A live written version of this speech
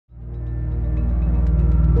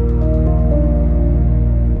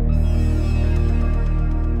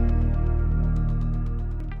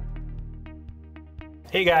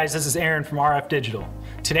Hey guys, this is Aaron from RF Digital.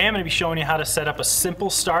 Today I'm going to be showing you how to set up a simple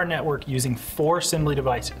star network using 4 Simblee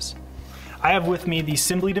devices. I have with me the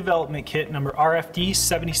Simblee Development Kit number RFD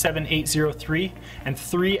 77803 and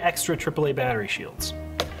 3 extra AAA battery shields.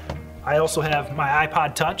 I also have my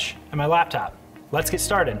iPod Touch and my laptop. Let's get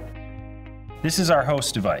started. This is our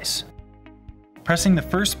host device. Pressing the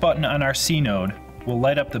first button on our C node will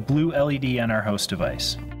light up the blue LED on our host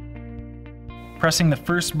device. Pressing the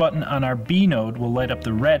first button on our B node will light up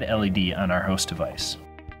the red LED on our host device.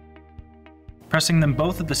 Pressing them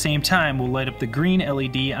both at the same time will light up the green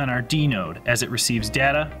LED on our D node as it receives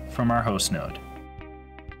data from our host node.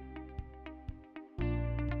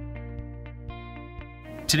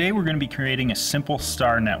 Today we're going to be creating a simple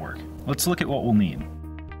star network. Let's look at what we'll need.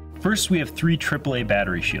 First, we have 3 AAA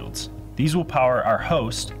battery shields. These will power our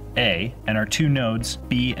host, A, and our 2 nodes,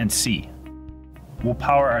 B and C. We'll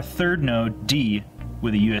power our 3rd node, D,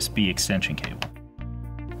 with a USB extension cable.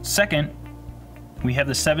 Second, we have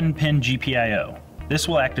the 7-pin GPIO. This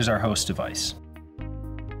will act as our host device.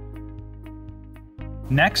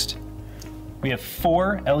 Next, we have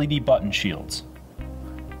 4 LED button shields.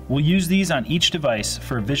 We'll use these on each device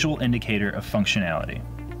for a visual indicator of functionality.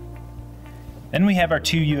 Then we have our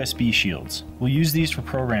 2 USB shields. We'll use these for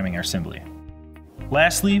programming our Simblee.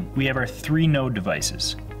 Lastly, we have our 3 node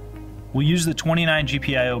devices. We'll use the 29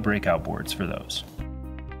 GPIO breakout boards for those.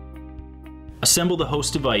 Assemble the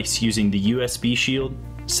host device using the USB shield,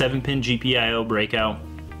 7-pin GPIO breakout,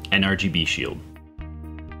 and RGB shield.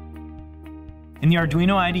 In the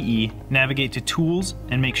Arduino IDE, navigate to Tools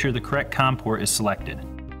and make sure the correct COM port is selected.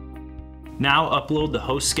 Now upload the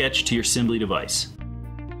host sketch to your Simblee device.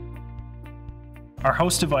 Our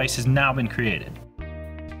host device has now been created.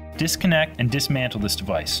 Disconnect and dismantle this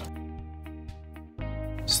device.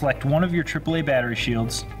 Select one of your AAA battery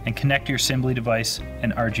shields and connect your Simblee device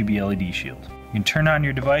and RGB LED shield. You can turn on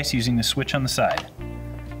your device using the switch on the side,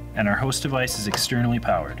 and our host device is externally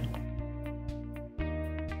powered.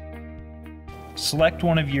 Select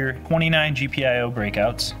one of your 29 GPIO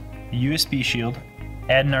breakouts, a USB shield,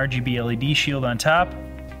 add an RGB LED shield on top,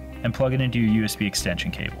 and plug it into your USB extension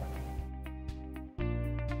cable.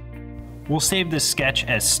 We'll save this sketch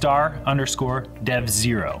as star_dev0.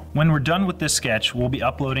 When we're done with this sketch, we'll be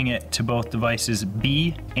uploading it to both devices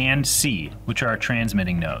B and C, which are our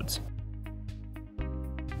transmitting nodes.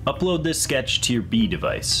 Upload this sketch to your B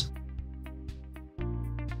device.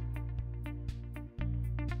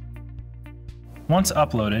 Once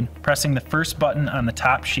uploaded, pressing the first button on the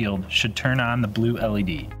top shield should turn on the blue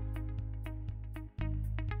LED.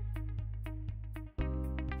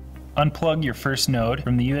 Unplug your first node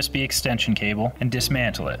from the USB extension cable and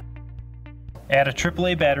dismantle it. Add a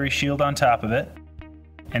AAA battery shield on top of it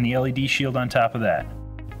and the LED shield on top of that.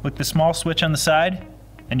 Click the small switch on the side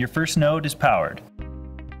and your first node is powered.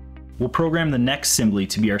 We'll program the next Simblee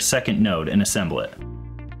to be our 2nd node and assemble it.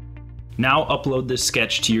 Now upload this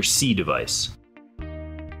sketch to your C device.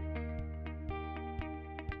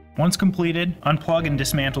 Once completed, unplug and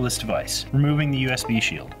dismantle this device, removing the USB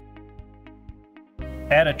shield.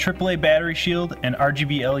 Add a AAA battery shield and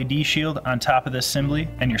RGB LED shield on top of this Simblee,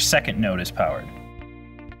 and your 2nd node is powered.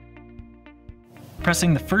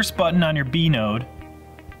 Pressing the first button on your B node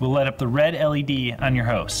will light up the red LED on your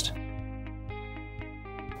host.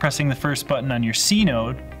 Pressing the first button on your C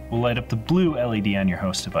node will light up the blue LED on your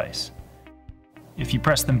host device. If you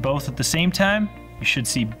press them both at the same time, you should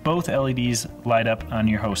see both LEDs light up on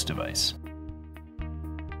your host device.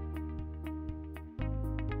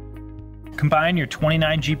 Combine your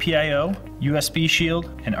 29 GPIO, USB shield,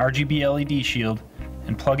 and RGB LED shield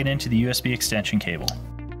and plug it into the USB extension cable.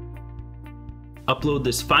 Upload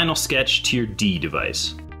this final sketch to your D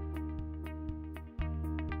device.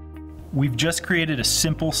 We've just created a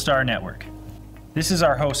simple star network. This is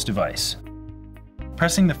our host device.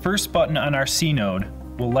 Pressing the first button on our C node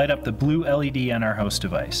will light up the blue LED on our host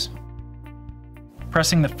device.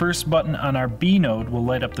 Pressing the first button on our B node will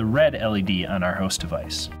light up the red LED on our host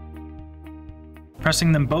device.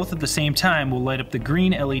 Pressing them both at the same time will light up the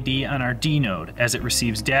green LED on our D node as it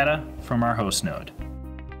receives data from our host node.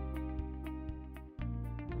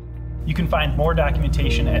 You can find more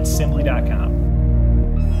documentation at Simblee.com.